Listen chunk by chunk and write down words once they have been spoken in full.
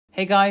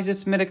Hey guys,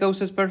 it's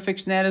Medicosis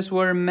Perfectionalis,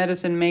 where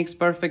medicine makes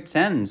perfect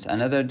sense.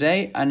 Another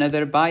day,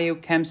 another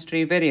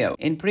biochemistry video.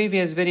 In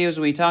previous videos,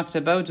 we talked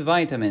about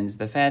vitamins,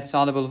 the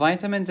fat-soluble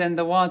vitamins and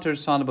the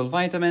water-soluble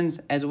vitamins,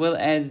 as well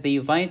as the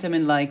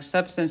vitamin-like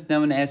substance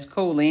known as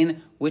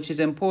choline, which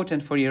is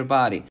important for your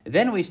body.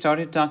 Then we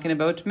started talking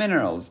about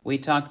minerals. We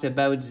talked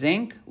about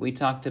zinc, we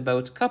talked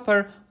about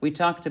copper, we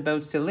talked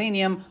about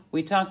selenium,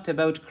 we talked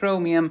about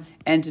chromium,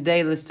 and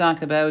today let's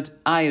talk about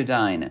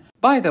iodine.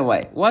 By the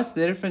way, what's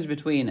the difference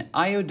between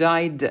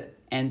iodide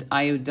and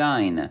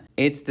iodine?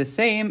 It's the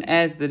same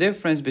as the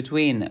difference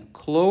between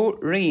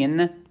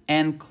chlorine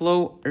and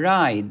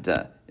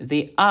chloride.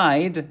 The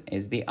 "ide"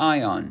 is the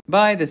ion.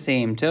 By the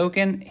same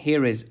token,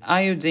 here is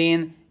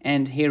iodine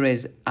and here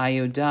is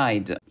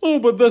iodide. Oh,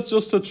 but that's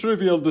just a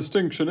trivial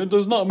distinction. It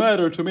does not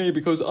matter to me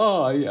because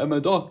I am a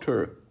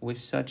doctor. With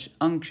such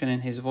unction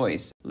in his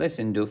voice.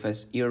 Listen,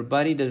 doofus, your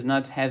body does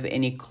not have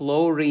any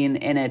chlorine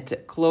in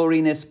it.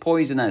 Chlorine is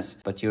poisonous,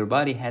 but your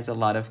body has a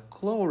lot of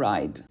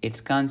chloride.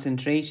 Its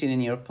concentration in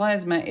your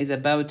plasma is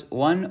about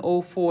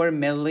 104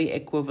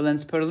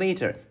 milliequivalents per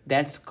liter.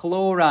 That's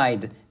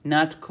chloride,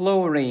 not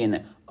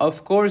chlorine.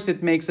 Of course,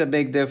 it makes a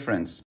big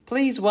difference.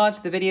 Please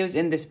watch the videos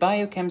in this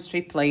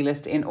biochemistry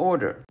playlist in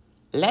order.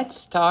 Let's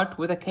start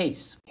with a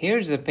case.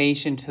 Here's a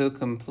patient who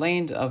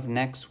complained of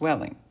neck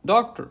swelling.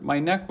 Doctor, my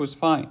neck was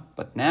fine,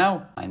 but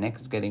now my neck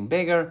is getting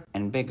bigger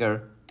and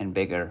bigger and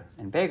bigger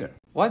and bigger.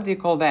 What do you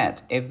call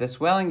that? If the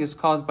swelling is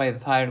caused by the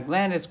thyroid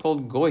gland, it's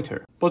called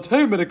goiter. But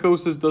hey,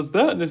 Medicosis, does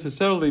that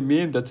necessarily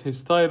mean that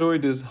his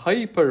thyroid is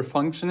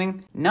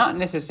hyper-functioning? Not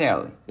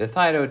necessarily. The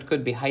thyroid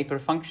could be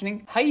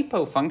hyper-functioning,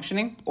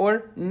 hypo-functioning,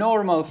 or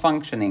normal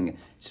functioning.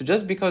 So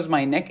just because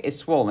my neck is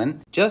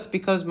swollen, just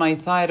because my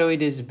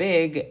thyroid is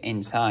big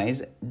in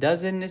size,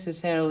 doesn't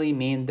necessarily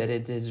mean that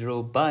it is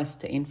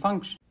robust in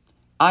function.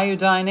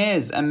 Iodine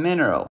is a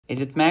mineral.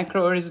 Is it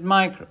macro or is it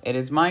micro? It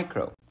is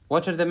micro.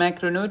 What are the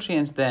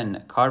macronutrients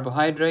then?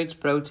 Carbohydrates,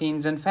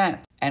 proteins, and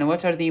fat. And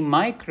what are the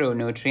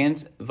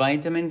micronutrients?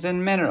 Vitamins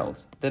and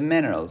minerals. The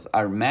minerals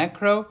are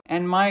macro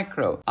and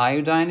micro.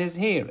 Iodine is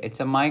here. It's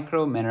a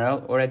micro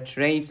mineral or a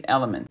trace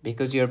element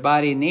because your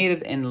body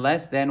needs it in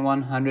less than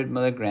 100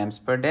 milligrams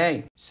per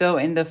day. So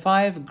in the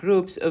 5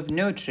 groups of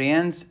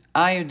nutrients,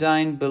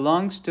 iodine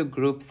belongs to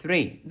group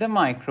 3, the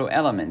micro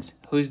elements,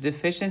 whose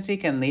deficiency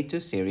can lead to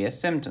serious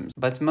symptoms.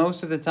 But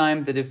most of the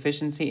time, the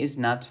deficiency is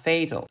not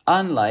fatal,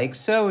 unlike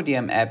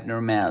sodium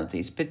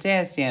abnormalities,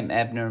 potassium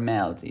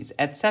abnormalities,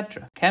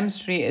 etc.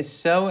 Chemistry is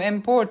so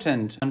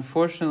important.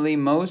 Unfortunately,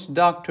 most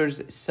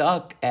doctors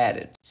suck at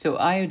it. So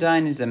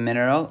iodine is a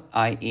mineral,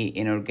 i.e.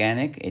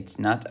 inorganic. It's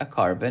not a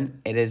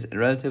carbon. It is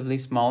relatively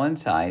small in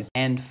size.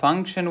 And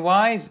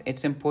function-wise,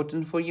 it's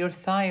important for your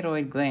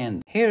thyroid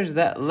gland. Here's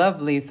that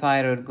lovely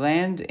thyroid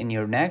gland in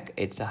your neck.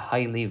 It's a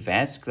highly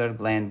vascular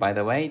gland, by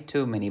the way.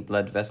 Too many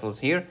blood vessels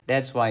here.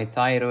 That's why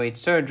thyroid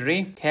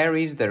surgery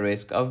carries the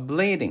risk of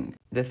bleeding.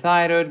 The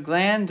thyroid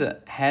gland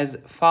has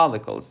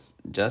follicles,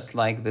 just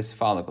like this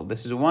follicle.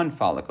 This is one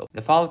follicle.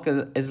 The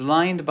follicle is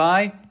lined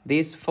by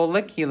these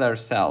follicular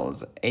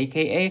cells,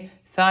 aka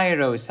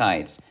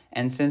thyrocytes.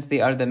 And since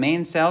they are the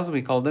main cells,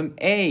 we call them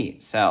A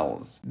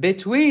cells.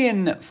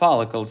 Between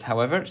follicles,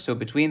 however, so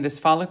between this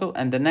follicle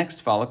and the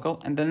next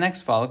follicle and the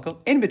next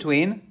follicle, in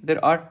between,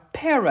 there are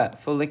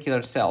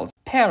parafollicular cells,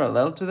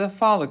 parallel to the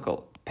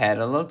follicle,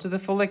 parallel to the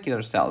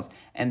follicular cells,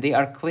 and they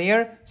are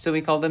clear, so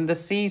we call them the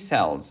C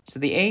cells. So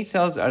the A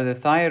cells are the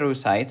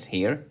thyrocytes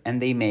here, and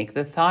they make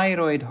the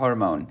thyroid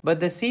hormone. But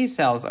the C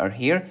cells are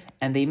here,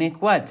 and they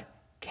make what?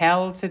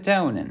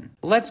 Calcitonin.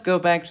 Let's go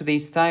back to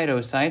these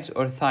thyrocytes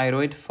or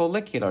thyroid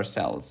follicular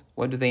cells.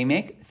 What do they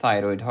make?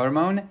 Thyroid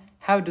hormone.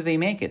 How do they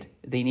make it?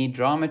 They need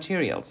raw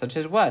materials, such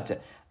as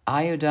what?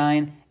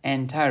 Iodine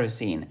and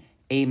tyrosine,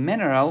 a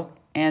mineral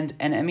and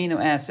an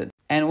amino acid.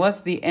 And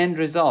what's the end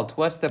result?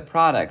 What's the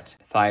product?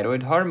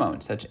 Thyroid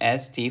hormone, such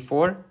as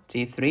T4,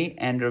 T3,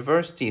 and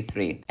reverse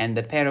T3. And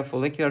the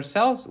parafollicular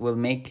cells will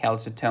make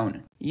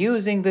calcitonin.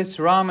 Using this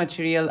raw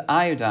material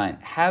iodine,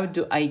 how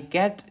do I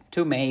get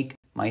to make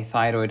my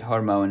thyroid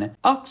hormone?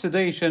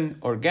 Oxidation,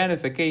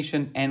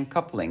 organification, and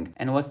coupling.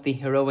 And what's the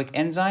heroic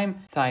enzyme?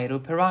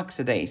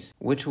 Thyroperoxidase,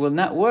 which will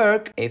not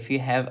work if you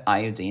have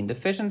iodine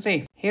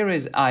deficiency. Here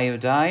is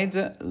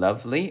iodide,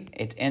 lovely.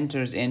 It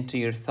enters into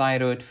your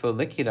thyroid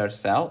follicular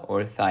cell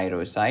or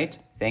thyrocyte.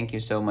 Thank you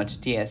so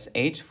much,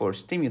 TSH, for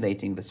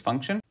stimulating this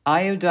function.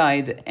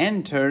 Iodide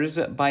enters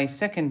by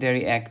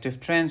secondary active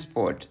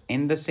transport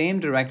in the same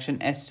direction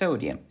as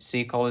sodium. So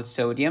you call it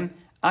sodium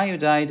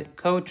iodide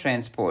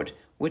co-transport,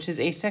 which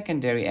is a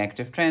secondary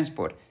active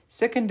transport.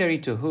 Secondary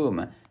to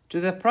whom? To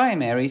the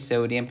primary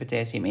sodium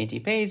potassium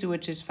ATPase,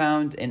 which is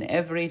found in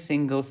every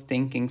single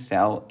stinking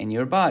cell in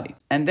your body.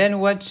 And then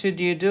what should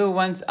you do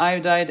once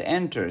iodide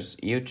enters?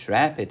 You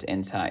trap it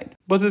inside.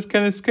 But it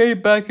can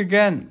escape back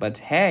again. But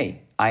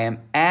hey, I am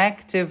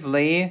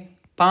actively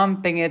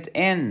pumping it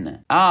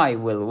in. I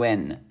will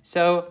win.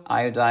 So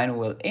iodine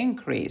will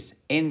increase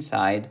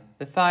inside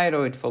the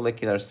thyroid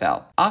follicular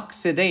cell.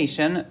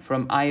 Oxidation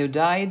from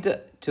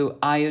iodide to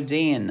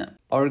iodine.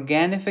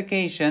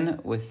 Organification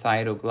with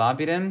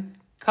thyroglobulin.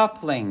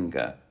 Coupling.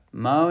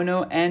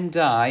 Mono and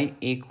di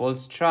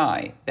equals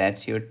tri.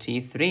 That's your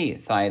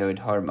T3 thyroid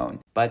hormone.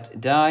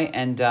 But di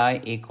and di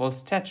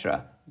equals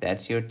tetra.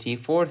 That's your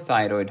T4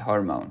 thyroid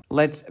hormone.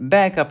 Let's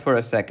back up for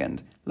a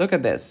second. Look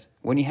at this.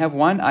 When you have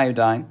one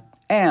iodine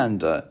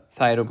and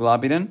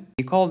thyroglobulin,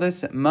 you call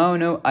this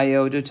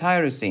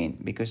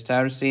monoiodotyrosine because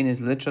tyrosine is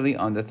literally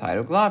on the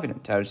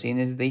thyroglobulin. Tyrosine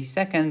is the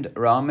second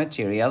raw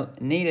material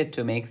needed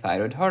to make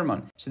thyroid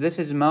hormone. So this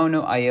is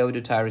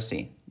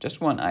monoiodotyrosine,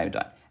 just one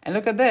iodine. And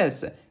look at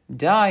this,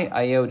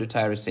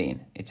 diiodotyrosine.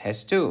 It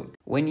has two.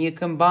 When you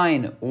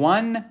combine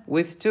 1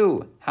 with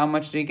 2, how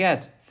much do you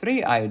get?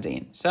 3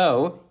 iodine.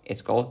 So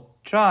it's called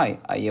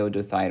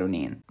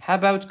triiodothyronine. How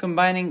about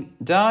combining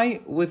di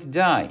with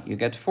di? You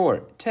get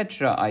 4,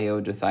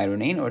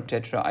 tetraiodothyronine or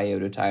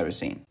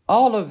tetraiodotyrosine.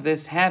 All of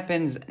this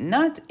happens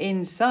not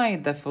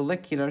inside the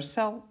follicular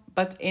cell,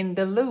 but in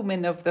the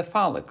lumen of the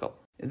follicle.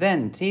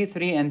 Then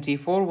T3 and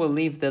T4 will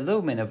leave the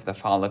lumen of the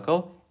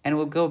follicle and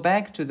will go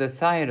back to the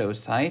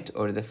thyrocyte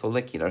or the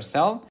follicular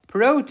cell.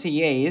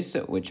 Protease,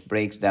 which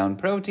breaks down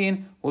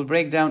protein, will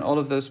break down all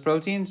of those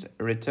proteins,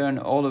 return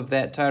all of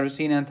that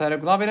tyrosine and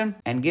thyroglobulin,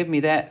 and give me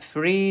that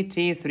free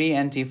T3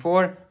 and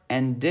T4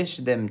 and dish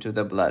them to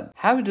the blood.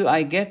 How do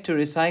I get to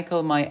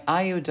recycle my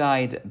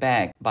iodide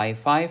back? By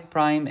 5'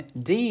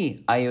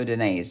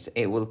 deiodinase.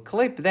 It will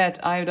clip that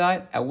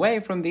iodide away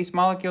from these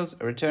molecules,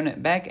 return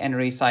it back, and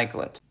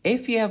recycle it.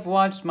 If you have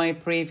watched my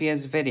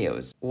previous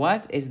videos,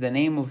 what is the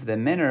name of the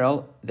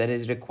mineral that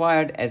is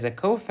required as a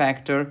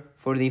cofactor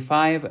for the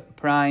 5'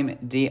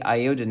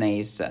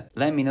 deiodinase?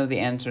 Let me know the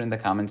answer in the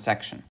comment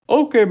section.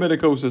 Okay,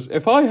 medicosis,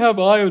 if I have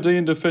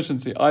iodine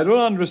deficiency, I don't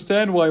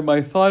understand why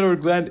my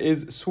thyroid gland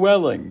is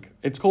swelling.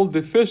 It's called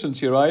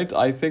deficiency, right?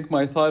 I think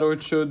my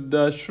thyroid should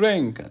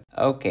shrink.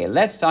 Okay,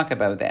 let's talk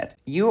about that.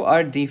 You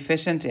are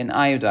deficient in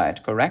iodine,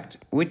 correct?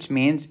 Which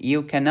means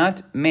you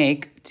cannot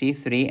make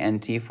T3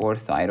 and T4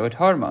 thyroid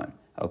hormone.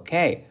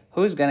 Okay,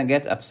 who's gonna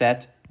get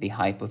upset? The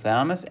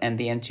hypothalamus and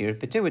the anterior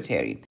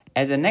pituitary.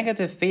 As a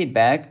negative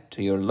feedback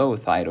to your low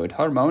thyroid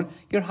hormone,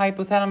 your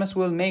hypothalamus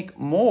will make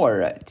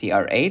more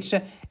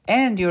TRH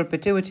and your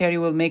pituitary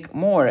will make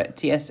more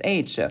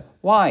TSH.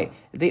 Why?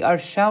 They are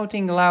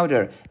shouting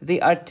louder. They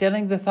are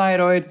telling the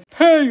thyroid,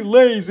 "Hey,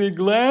 lazy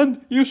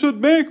gland, you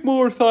should make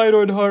more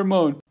thyroid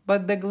hormone."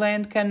 but the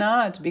gland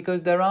cannot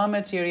because the raw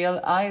material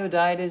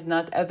iodide is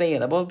not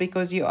available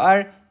because you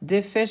are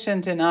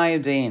deficient in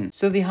iodine.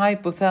 So the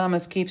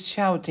hypothalamus keeps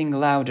shouting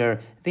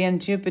louder. The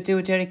anterior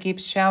pituitary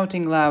keeps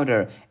shouting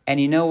louder. And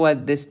you know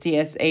what this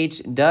TSH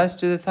does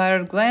to the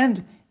thyroid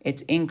gland?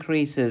 It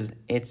increases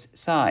its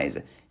size.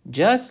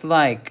 Just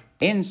like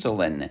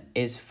insulin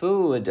is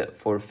food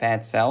for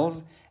fat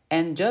cells,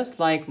 and just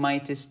like my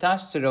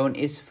testosterone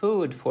is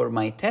food for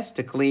my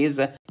testicles,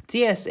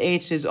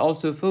 TSH is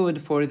also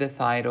food for the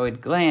thyroid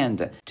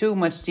gland. Too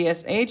much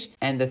TSH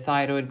and the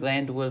thyroid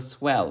gland will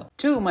swell.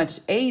 Too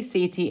much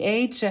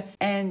ACTH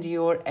and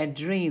your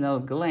adrenal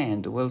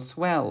gland will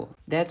swell.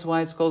 That's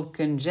why it's called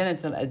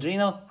congenital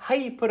adrenal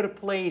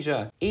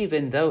hyperplasia,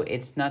 even though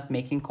it's not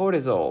making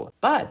cortisol.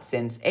 But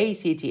since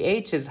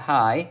ACTH is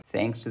high,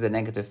 thanks to the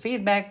negative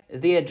feedback,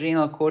 the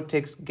adrenal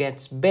cortex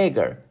gets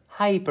bigger.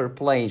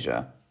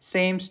 Hyperplasia.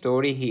 Same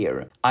story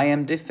here. I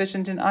am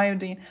deficient in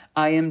iodine,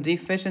 I am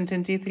deficient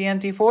in T3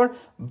 and T4,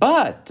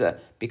 but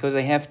because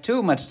I have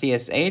too much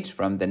TSH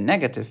from the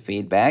negative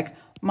feedback,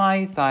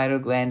 my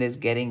thyroid gland is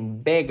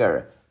getting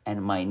bigger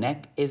and my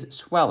neck is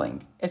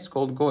swelling. It's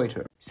called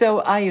goiter.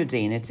 So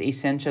iodine, it's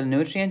essential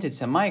nutrient,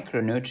 it's a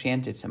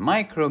micronutrient, it's a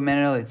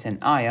micromineral, it's an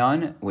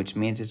ion, which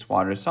means it's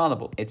water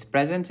soluble. It's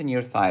present in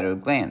your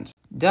thyroid gland.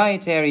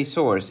 Dietary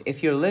source.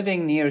 If you're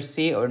living near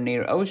sea or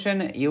near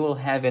ocean, you will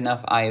have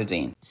enough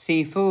iodine.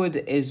 Seafood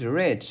is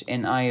rich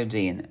in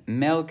iodine.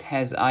 Milk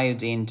has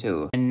iodine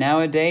too. And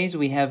nowadays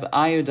we have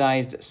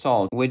iodized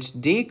salt,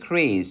 which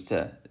decreased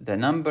the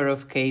number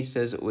of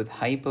cases with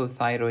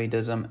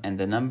hypothyroidism and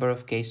the number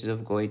of cases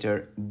of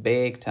goiter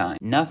big time.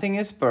 Nothing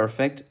is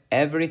perfect.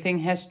 Everything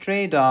has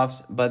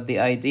trade-offs, but the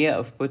idea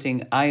of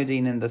putting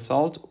iodine in the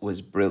salt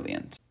was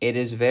brilliant. It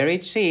is very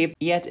cheap,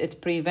 yet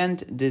it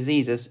prevents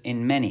diseases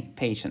in many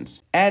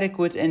patients.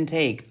 Adequate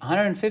intake,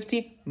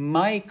 150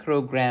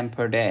 microgram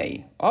per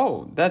day.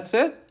 Oh, that's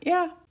it?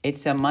 Yeah.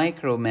 It's a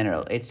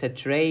micromineral. It's a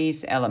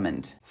trace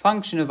element.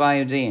 Function of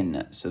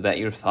iodine, so that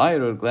your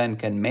thyroid gland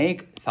can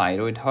make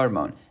thyroid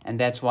hormone. And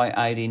that's why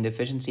iodine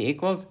deficiency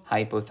equals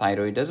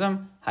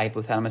hypothyroidism.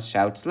 Hypothalamus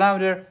shouts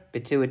louder,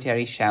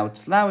 pituitary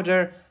shouts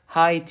louder,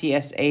 high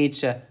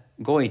TSH,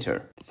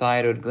 goiter.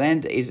 Thyroid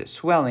gland is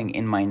swelling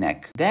in my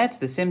neck. That's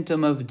the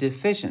symptom of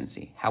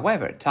deficiency.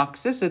 However,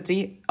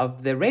 toxicity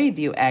of the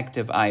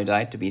radioactive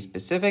iodide, to be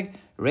specific,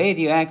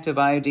 radioactive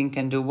iodine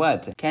can do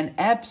what? Can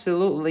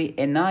absolutely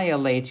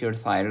annihilate your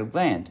thyroid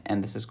gland,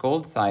 and this is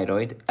called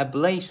thyroid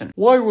ablation.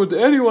 Why would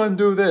anyone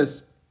do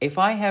this? If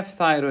I have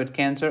thyroid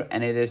cancer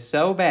and it is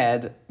so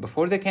bad,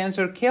 before the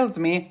cancer kills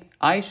me,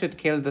 I should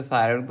kill the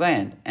thyroid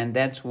gland, and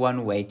that's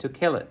one way to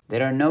kill it.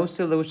 There are no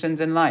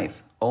solutions in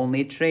life.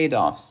 only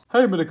trade-offs.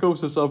 Hey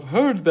Medicosis, I've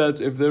heard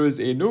that if there is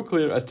a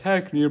nuclear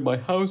attack near my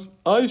house,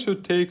 I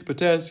should take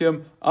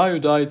potassium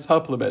iodide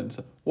supplements.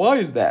 Why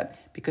is that?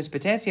 Because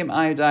potassium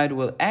iodide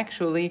will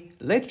actually,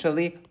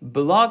 literally,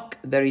 block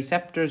the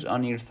receptors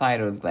on your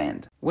thyroid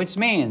gland. Which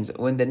means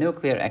when the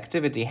nuclear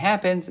activity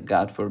happens,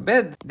 God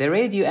forbid, the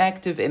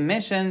radioactive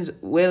emissions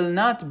will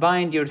not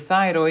bind your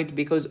thyroid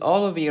because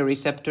all of your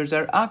receptors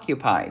are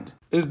occupied.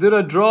 Is there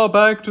a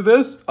drawback to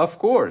this? Of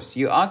course,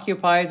 you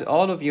occupied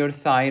all of your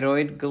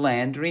thyroid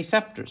gland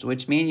receptors,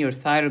 which means your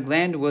thyroid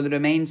gland will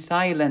remain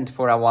silent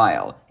for a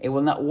while. It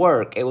will not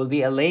work. It will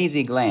be a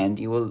lazy gland.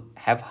 You will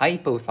have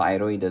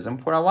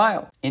hypothyroidism for a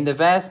while. In the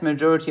vast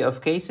majority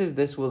of cases,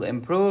 this will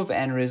improve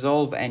and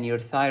resolve and your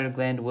thyroid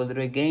gland will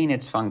regain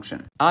its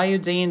function.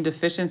 Iodine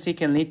deficiency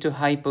can lead to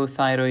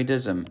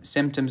hypothyroidism.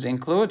 Symptoms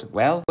include,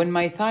 well, when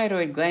my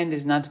thyroid gland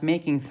is not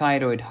making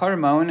thyroid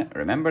hormone,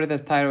 remember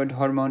that thyroid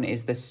hormone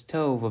is the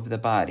stove of the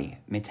body.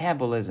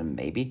 Metabolism,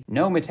 baby.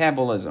 No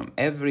metabolism.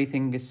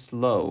 Everything is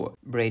slow.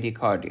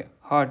 Bradycardia.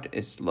 Heart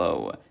is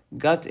slow.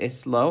 Gut is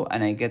slow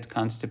and I get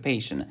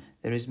constipation.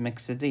 There is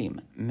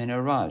myxedema,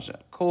 menorrhagia,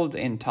 cold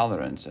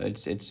intolerance.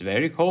 It's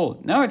very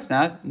cold. No, it's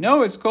not.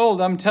 No, it's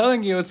cold. I'm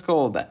telling you it's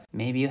cold.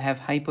 Maybe you have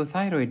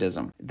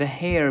hypothyroidism. The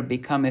hair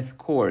becometh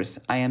coarse.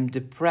 I am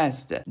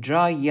depressed.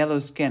 Dry yellow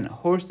skin,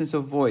 hoarseness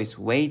of voice,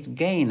 weight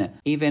gain.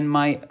 Even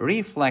my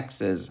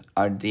reflexes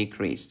are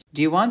decreased.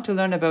 Do you want to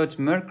learn about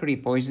mercury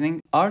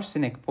poisoning,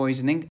 arsenic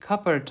poisoning,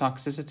 copper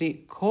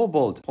toxicity,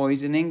 cobalt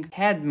poisoning,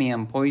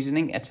 cadmium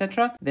poisoning,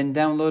 etc.? Then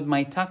download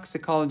my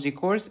toxicology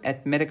course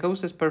at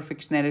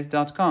medicosisperfectionalis.com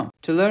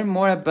to learn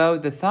more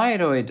about the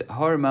thyroid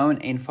hormone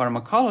in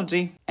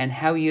pharmacology and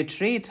how you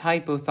treat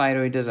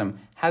hypothyroidism,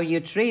 how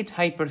you treat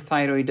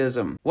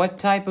hyperthyroidism, what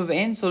type of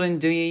insulin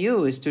do you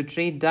use to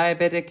treat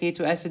diabetic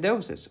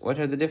ketoacidosis, what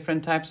are the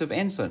different types of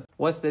insulin,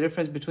 what's the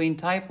difference between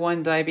type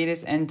 1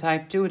 diabetes and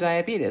type 2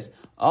 diabetes.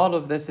 All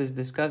of this is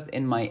discussed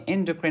in my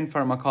endocrine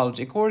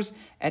pharmacology course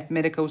at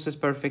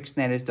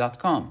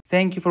medicosisperfectionalis.com.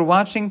 Thank you for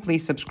watching.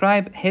 Please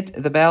subscribe, hit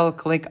the bell,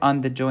 click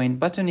on the join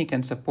button. You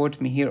can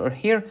support me here or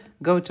here.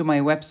 Go to my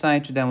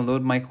website to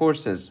download my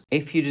courses.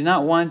 If you do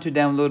not want to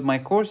download my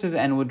courses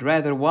and would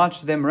rather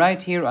watch them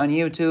right here on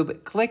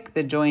YouTube, click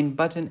the join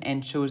button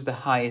and choose the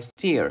highest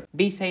tier.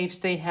 Be safe,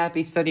 stay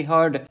happy, study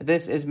hard.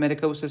 This is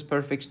Medicosis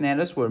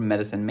Perfectionalis, where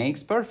medicine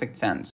makes perfect sense.